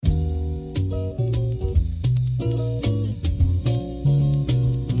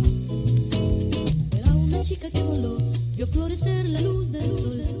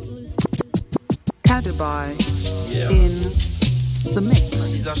Kadubai in the Mix.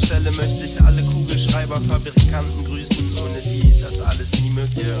 An dieser Stelle möchte ich alle Kugelschreiber-Fabrikanten grüßen, ohne die das alles nie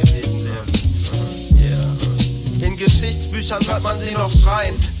möglich gewesen wäre. In Geschichtsbüchern hört man sie noch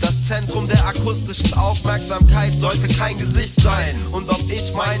schreien. Das Zentrum der akustischen Aufmerksamkeit sollte kein Gesicht sein. Und ob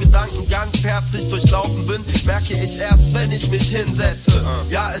ich meinen Gedankengang fertig durchlaufen bin, merke ich erst, wenn ich mich hinsetze.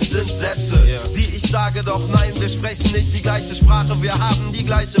 Ja, es sind Sätze, die ich sage, doch nein, wir sprechen nicht die gleiche Sprache. Wir haben die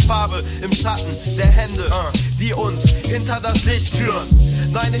gleiche Farbe im Schatten der Hände, die uns hinter das Licht führen.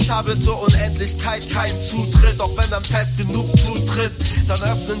 Nein, ich habe zur Unendlichkeit keinen Zutritt, doch wenn dann fest genug zutritt, dann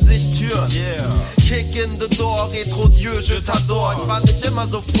öffnen sich Türen. Kick in the door, Retro Dieu, je t'adore. Ich war nicht immer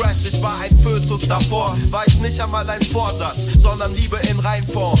so fresh, ich war ein Fötus davor. War ich nicht einmal ein Vorsatz, sondern Liebe in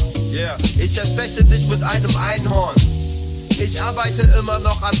Reinform. Ich ersteche dich mit einem Einhorn. Ich arbeite immer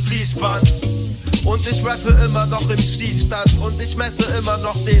noch am Fließband. Und ich rappe immer noch im Schießstand. Und ich messe immer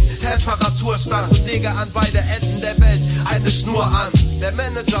noch den Temperaturstand und lege an beide Enden der Welt eine Schnur an. Der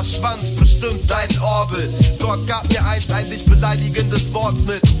Manager-Schwanz bestimmt dein Orbit. Gott gab mir einst ein dich beleidigendes Wort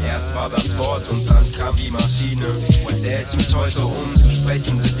mit. Erst war das Wort und dann kam die Maschine, mit der ich mich heute zu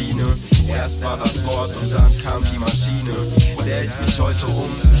sprechen bediene. Erst war das Wort und dann kam die Maschine, mit der ich mich heute zu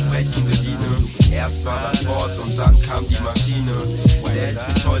sprechen bediene. Erst war das Wort und dann kam die Maschine, mit der ich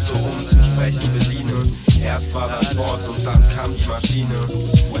mich heute zu sprechen bediene. Erst war das Wort und dann kam die Maschine,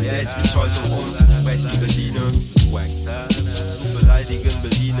 mit der ich mich heute zu sprechen bediene. Zu beleidigen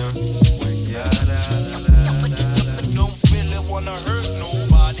bediene. Don't really wanna hurt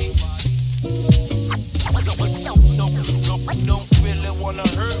nobody. Don't really wanna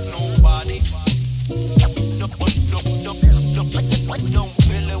hurt nobody. Don't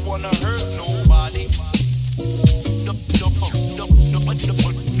really wanna hurt nobody. Don't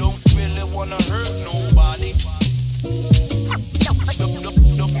really wanna hurt nobody.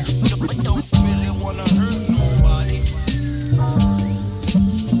 Don't really wanna hurt nobody.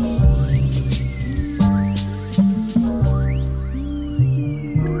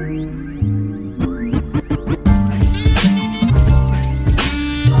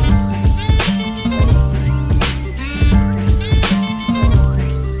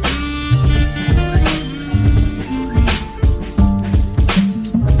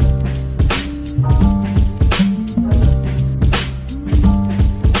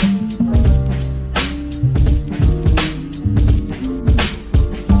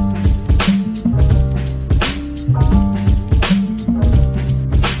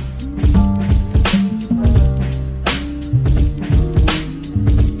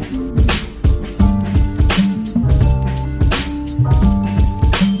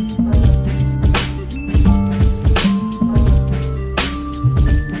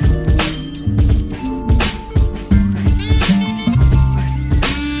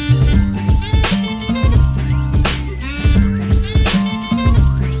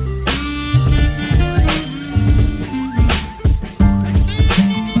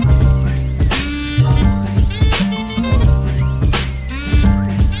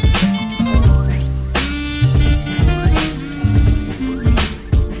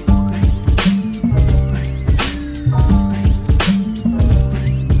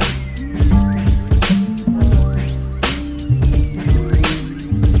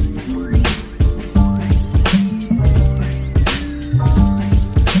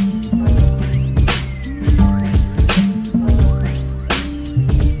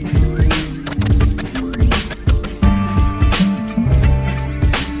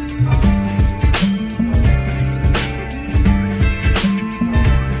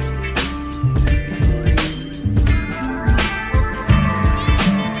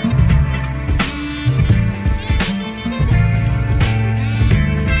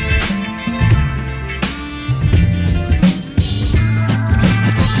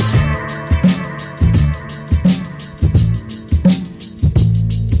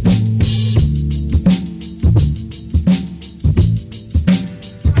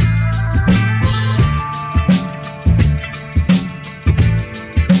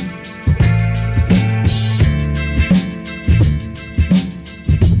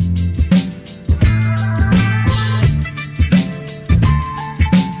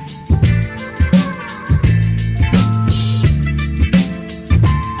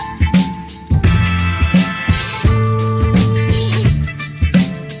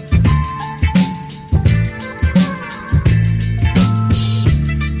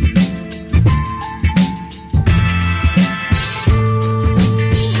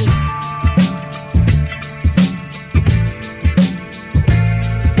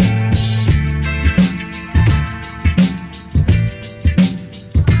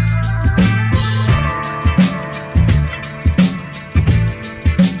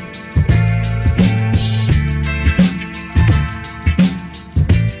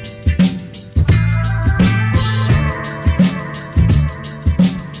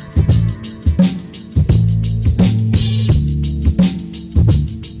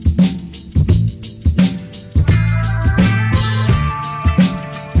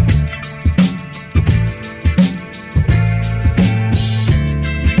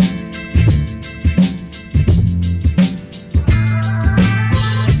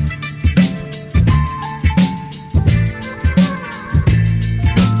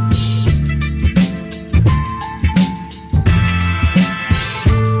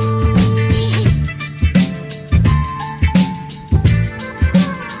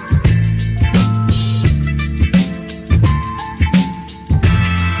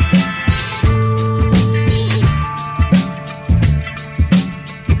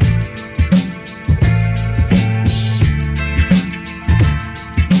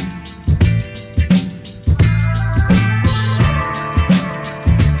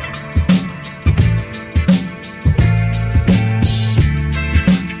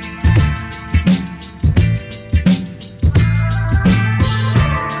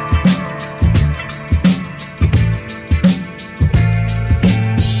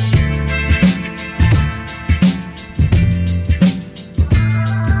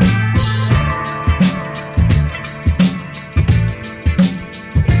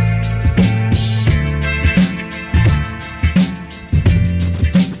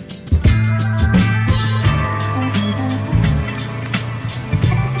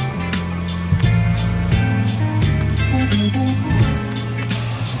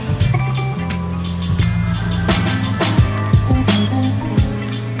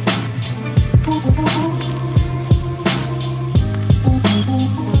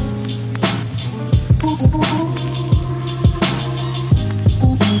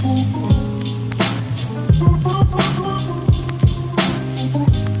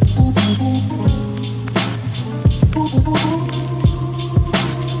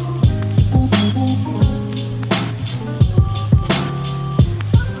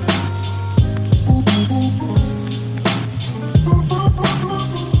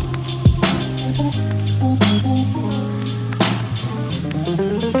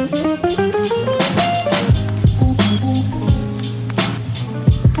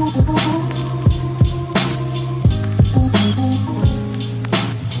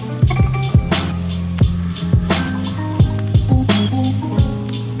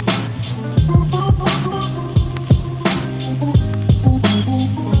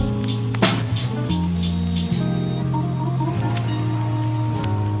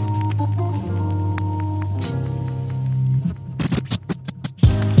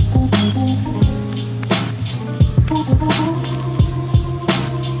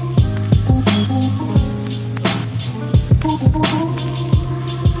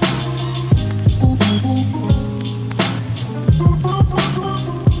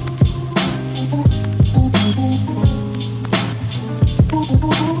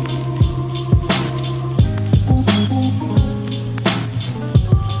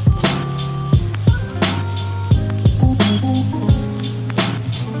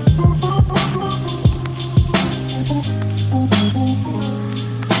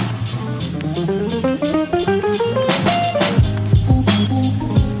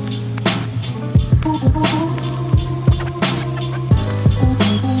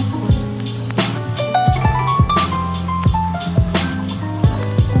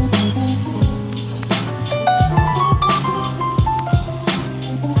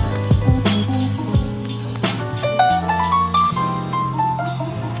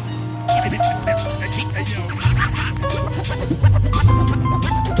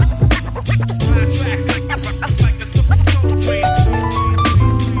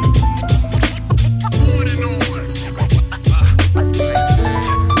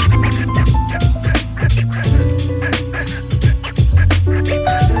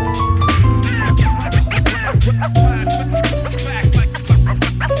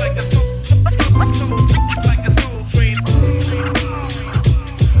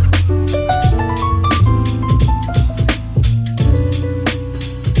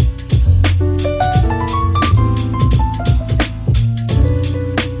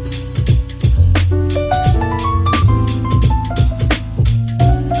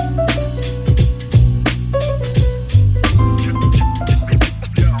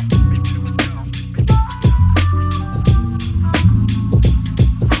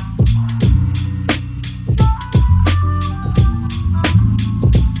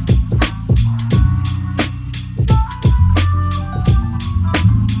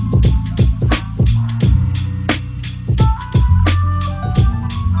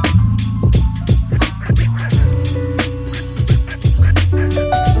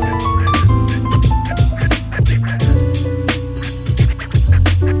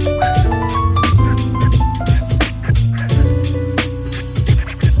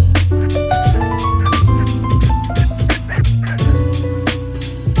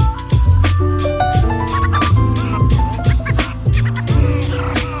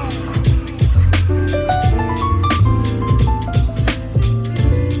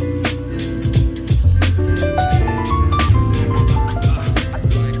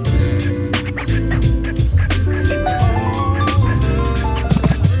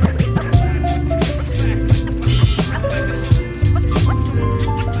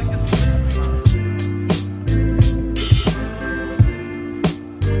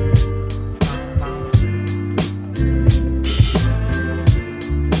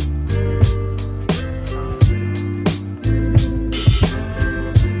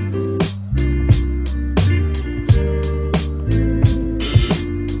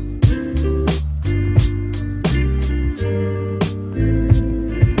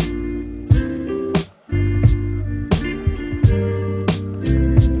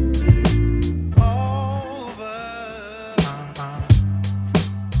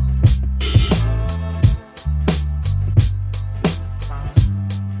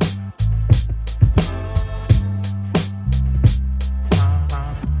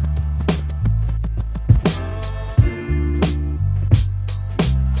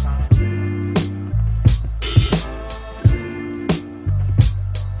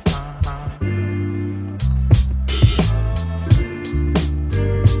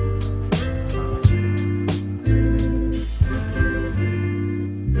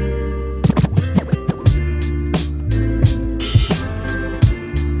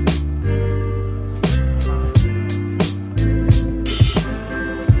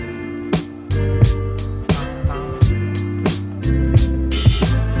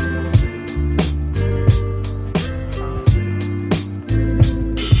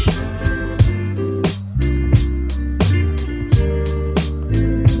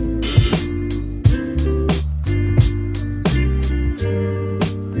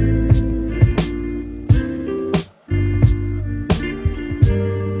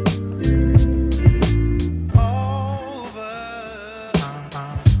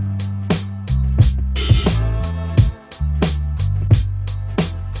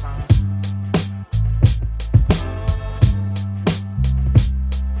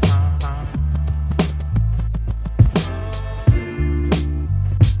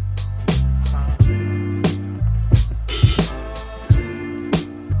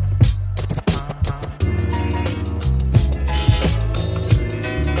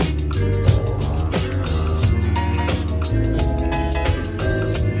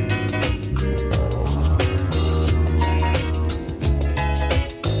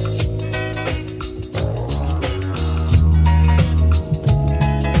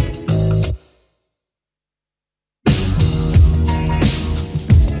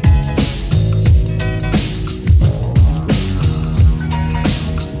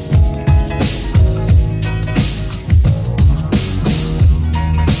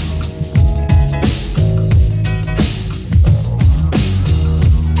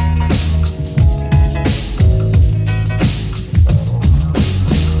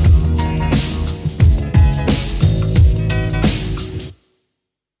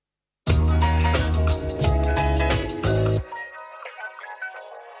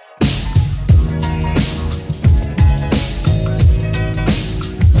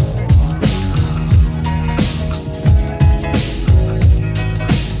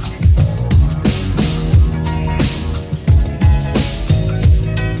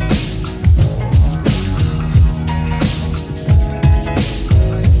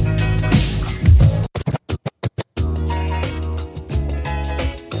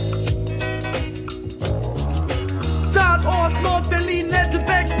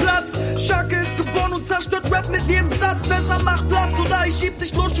 Schacke ist geboren und zerstört Rap mit jedem Satz. Besser mach Platz oder ich schieb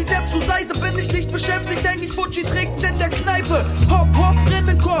dich durch die Depp zur Seite. Bin ich nicht beschäftigt, denk ich Fuji trinken in der Kneipe. Hop, hop,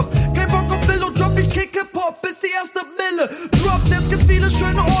 Rinnenkorb, kein Bock auf Billo-Job, ich kick Hip-Hop, bis die erste Mille droppt. Es gibt viele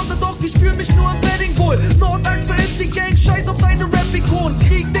schöne Orte, doch ich fühl mich nur im Wedding wohl. Nordachse ist die Gang, scheiß auf deine Rap-Ikonen.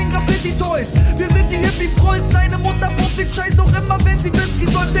 Krieg den Graffiti-Toys, wir sind die Hippie-Prolls. Deine Mutter pumpt den Scheiß doch immer, wenn sie Whisky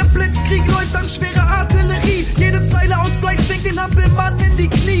säuft. Der Blitzkrieg läuft an schwerer Artillerie. Jede Zeile aus Blei zwingt den Hampelmann in die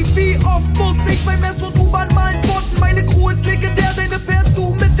Knie. Wie oft musste ich beim S- und U-Bahn malen botten? Meine Crew ist legendär, deine Pferd,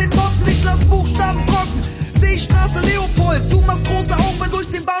 du mit den Motten. Ich lass Buchstaben trocken. Seestraße Leopold, du machst große Augen, wenn durch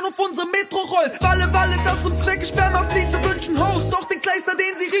den Bahnhof unsere Metro rollt. Walle, Walle, das zum Zwecke Sperma fließe, wünschen Host. Doch den Kleister,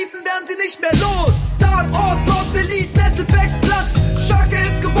 den sie riefen, werden sie nicht mehr los. Tatort, Nord-Berlin, Nettelbeck-Platz. Schacke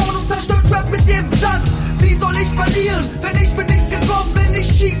ist geboren und zerstört Rap mit jedem Satz. Wie soll ich verlieren, wenn ich mit nichts gekommen bin? Ich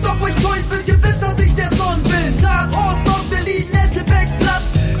schieß auf euch Toys, bis ihr wisst, dass ich der Don bin. Tatort, Nord-Berlin,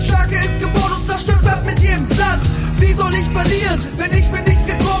 Nettelbeck-Platz. Schacke ist geboren und zerstört Rap mit jedem Satz. Wie soll ich verlieren, wenn ich mit nichts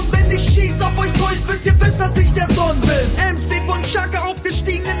gekommen bin? Ich schieß auf euch Toys, bis ihr wisst, dass ich der Don bin. MC von Schacke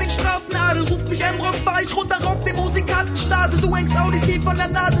aufgestiegen in den Straßenadel. Ruft mich Emros, fahr ich runter, rock den Musikantenstadel. Du hängst auditiv von der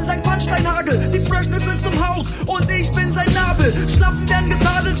Nadel, dein Punchsteinhagel. Die Freshness ist im Haus und ich bin sein Nabel. Schlappen werden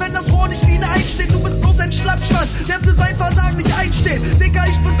getadelt, wenn das Rohr nicht wie eine einsteht. Du bist bloß ein Schlappschwanz, der für sein Versagen nicht einsteht. Dicker,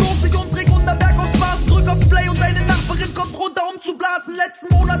 ich bin durstig und trink 100 Berg aus Spaß. Drück auf Play und deine Nachbarin kommt runter, um zu blasen.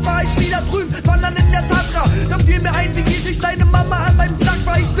 Letzten Monat war ich wieder drüben, wandern in der Tatra. Da fiel mir ein, wie gierig deine Mama an meinem Sack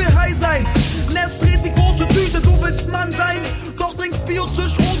war. Ich will high sein. Nest dreht die große Tüte, du willst Mann sein. Doch trinkst Bio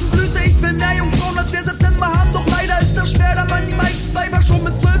zwischen Rosenblüte. Ich will mehr Jungfrauen als der September haben. Doch leider ist das schwer, da man die meisten Weiber schon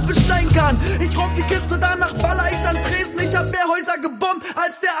mit 12 besteigen kann. Ich rock die Kiste, danach baller ich an Dresden. Ich hab mehr Häuser gebombt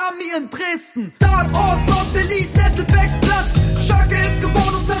als der Army in Dresden. Tatort, Nord-Berlin, Nettelbeck-Platz. Schacke ist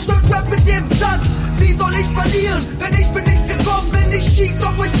geboren und zerstört Rap mit jedem Satz. Wie soll ich verlieren, wenn ich mit nichts gekommen bin? Ich schieß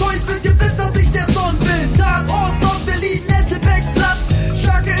auf euch Toys, bis ihr wisst, dass ich der Don bin. Tatort, Nord-Berlin, Nettelbeck-Platz.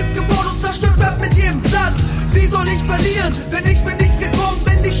 Schacke ist geboren und zerstört Rap mit jedem Satz. Wie soll ich verlieren, wenn ich mit nichts gekommen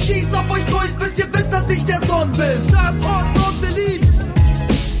bin? Ich schieß auf euch Toys, bis ihr wisst, dass ich der Don bin. Tatort, Nord-Berlin,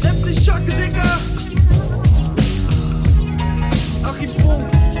 MC Schacke, Digga. Achim Funk,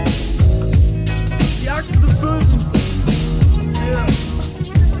 die Achse des Bösen. Yeah.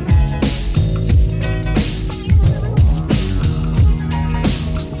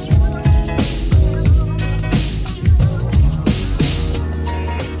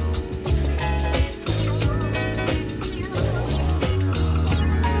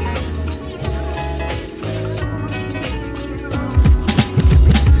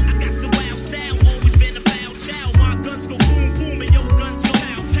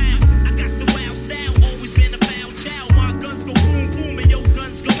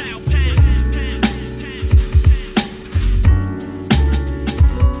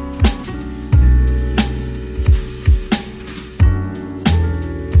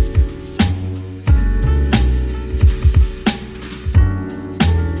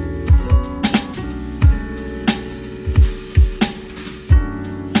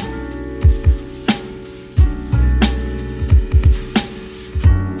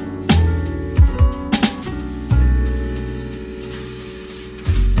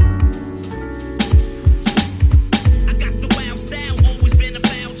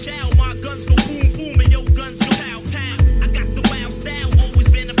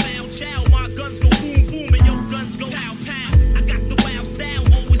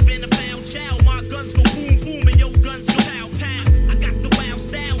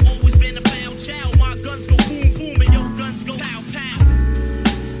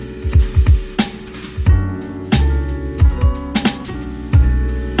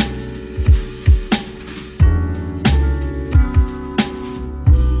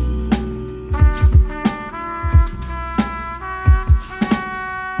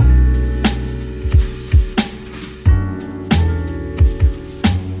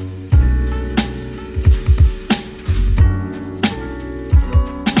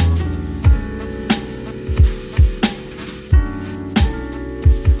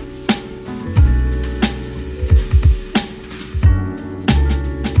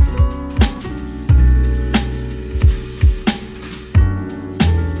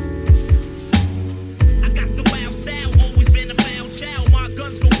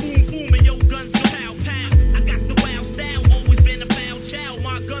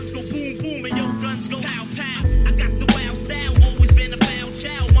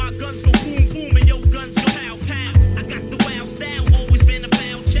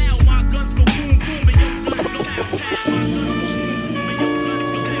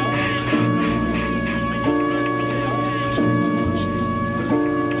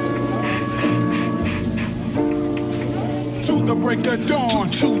 break of dawn.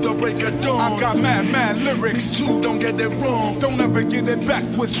 To the break of dawn. I got mad lyrics. Too, don't get it wrong. Don't ever get it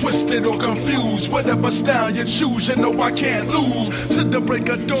backwards, twisted or confused. Whatever style you choose, you know I can't lose. To the break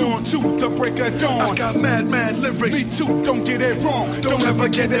of dawn. To the break of dawn. I got mad lyrics. Me too, don't get it wrong. Don't ever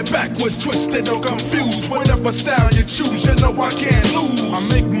get it backwards, twisted or confused. Whatever style you choose, you know I can't lose. I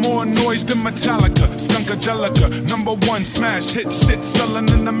make more noise than Metallica, Skunkadelica, #1 smash hit shit selling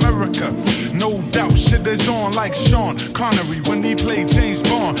in America. No doubt, shit is on like Sean Connery when he played James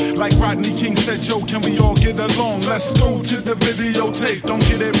Bond. Like Rodney King said, yo, can we all get along? Let's go to the videotape, don't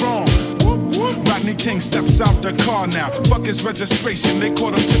get it wrong. Rodney King steps out the car now. Fuck his registration, they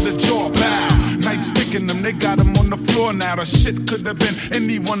caught him to the jaw. Bow. Night sticking them, they got him on the floor now. The shit could have been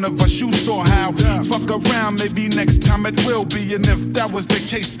any one of us, you saw how. Fuck around, maybe next time it will be. And if that was the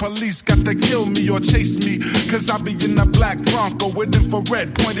case, police got to kill me or chase me. Cause I be in a black Bronco with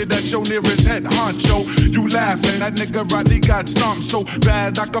infrared pointed at your nearest head honcho. You laughing, that nigga Rodney got stomped so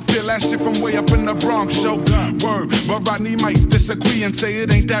bad I could feel that shit from way up in the Bronx show. Word, but Rodney might disagree and say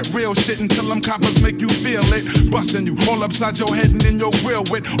it ain't that real shit until them coppers make you feel it. Busting you all upside your head and in your grill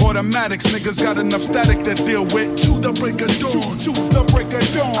with automatics. Niggas got enough static to deal with. To the break of dawn. To the break of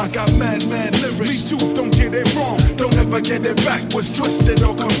dawn. I got mad lyrics. Me too, don't get it wrong. Don't ever get it backwards, twisted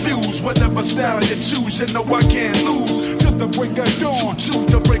or confused. Whatever style you choose, you know I can't lose. To the break of dawn. To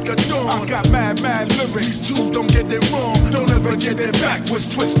the break of dawn. I got mad lyrics. Me too, don't get it wrong. Don't ever get it backwards,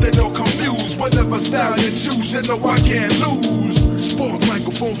 twisted or confused. Whatever style you choose, you know I can't lose. Sport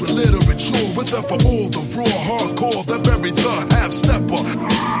microphones with literature, with up for all the raw hardcore that bury the half-stepper.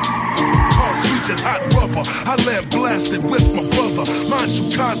 Speeches hot rubber, I land blasted with my brother. Mind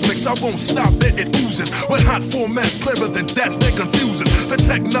you cosmics, I won't stop it oozes. With hot formats clearer than that's, they confusing. The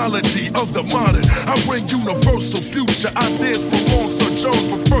technology of the modern, I bring universal future ideas for long sojourns,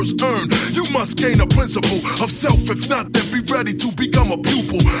 but first earned. You must gain a principle of self, if not then be ready to become a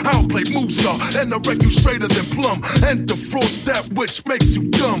pupil. I'll play Musa and I'll wreck you straighter than plum, and defrost that which makes you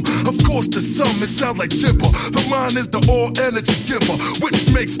dumb. Of course to some it sounds like gibber. The mind is the all energy giver, which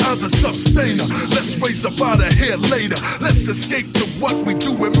makes others sustainer. Let's race up out of here later. Let's escape to what we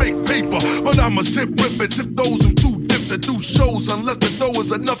do and make paper. But I'ma zip rip it to those who too dip to do shows, unless the dough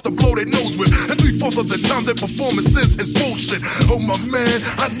is enough to blow their nose with. And 3/4 of the time their performances is bullshit. Oh my man,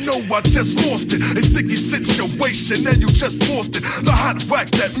 I know I just lost it. A sticky situation and you just forced it. The hot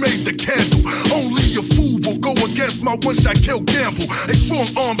wax that made the candle. Only a fool will go against my one-shot kill gamble. A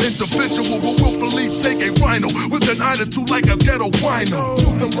strong-armed individual will willfully take a rhino with an eye or two like a ghetto wino. To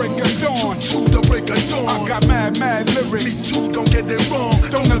the break of dawn. To the break of dawn. I got mad lyrics. Me too, don't get it wrong.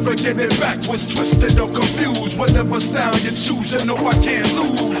 Don't ever get it backwards, twisted or confused. Whatever style you choose, you know I can't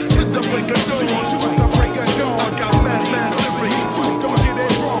lose. To the break of dawn. To the break of dawn. I got mad lyrics. Me too, don't get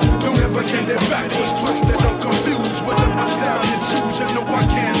it wrong. Don't ever get it backwards, twisted or confused. Whatever style you choose, you know I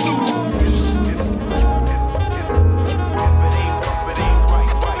can't lose.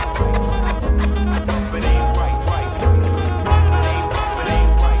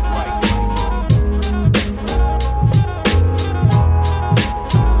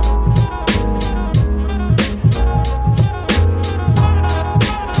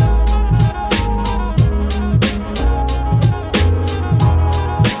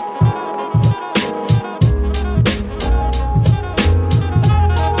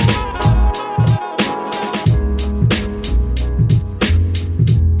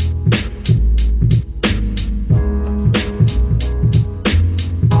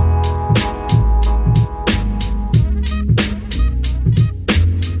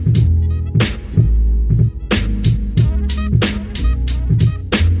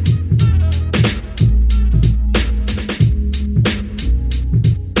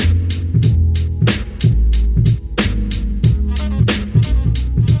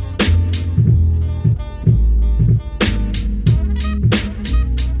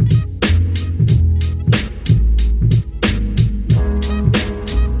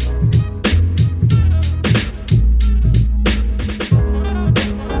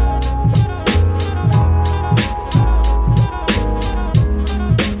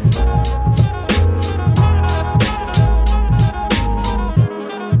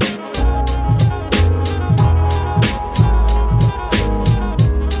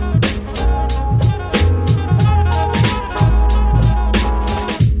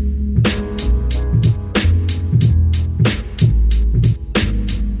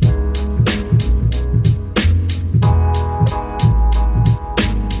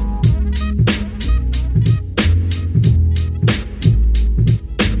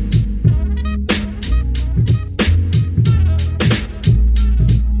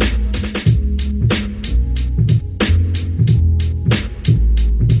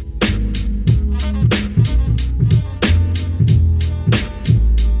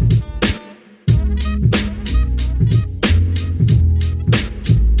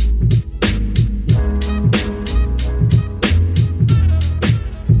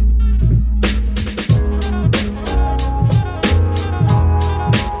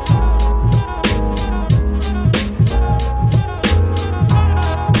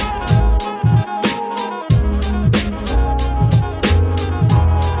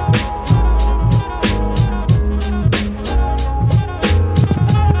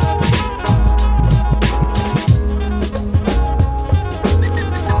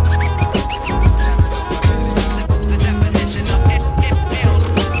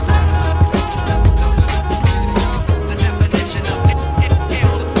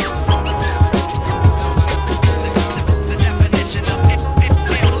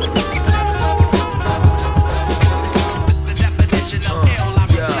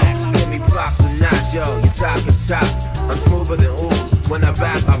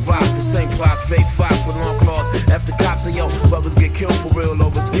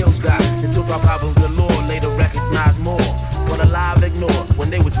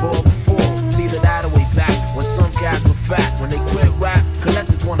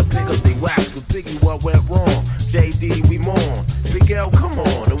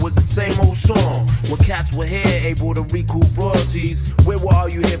 cats were here able to recoup royalties. Where were all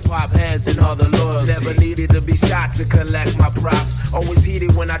you hip-hop heads and other loyalties? Never needed to be shot to collect my props. Always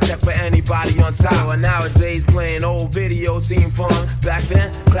heated when I check for anybody on top. And nowadays playing old videos seem fun. Back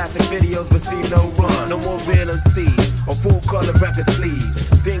then, classic videos received no run. No more real MCs or full-color record sleeves.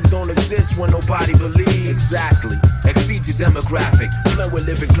 Things don't exist when nobody believes. Exactly. Exceed your demographic. Play with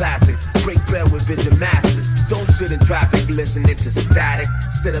living classics. Break bread with vision masters. Don't sit in traffic listening to static.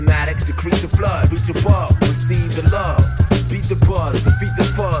 Cinematic, decrease the flood. Reach above, receive the love. Beat the buzz, defeat the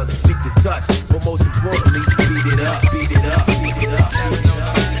fuzz. Seek the touch, but most importantly, speed it up. Speed it up, speed it up, speed it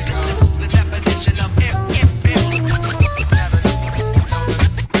up. The definition of ill. Never know the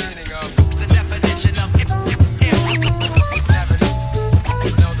meaning of the definition of ill. Never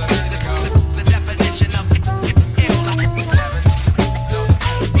know the meaning of the definition of ill. Never know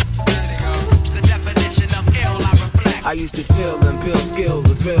the meaning of the definition of ill. I reflect. I used to chill and build skills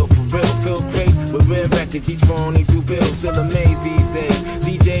with real for real. Fill crates with rare records, each for only 2 bills. Still amazed these days.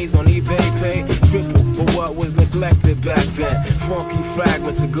 DJs on eBay pay triple for what was neglected back then. Funky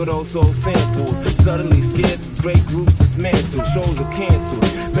fragments of good old soul samples. Suddenly scarce as great groups dismantled. Shows are canceled.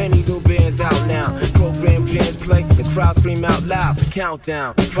 Many new bands out now. Program jams play, the crowd scream out loud.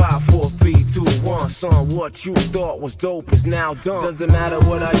 Countdown, 5, 4, 3, 2, 1. Son, what you thought was dope is now done. Doesn't matter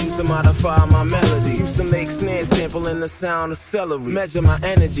what I use to modify my melody. Used to make snare sampling the sound of celery. Measure my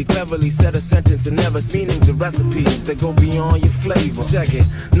energy, cleverly set a sentence and never meanings and recipes that go beyond your flavor. Check it,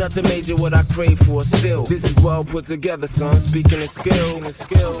 nothing major what I crave for still. This is well put together, son. Speaking of skill, and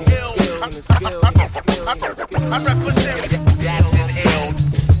skill, and skill, and skill, and skill. I represent that's an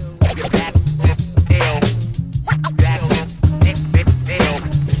ill.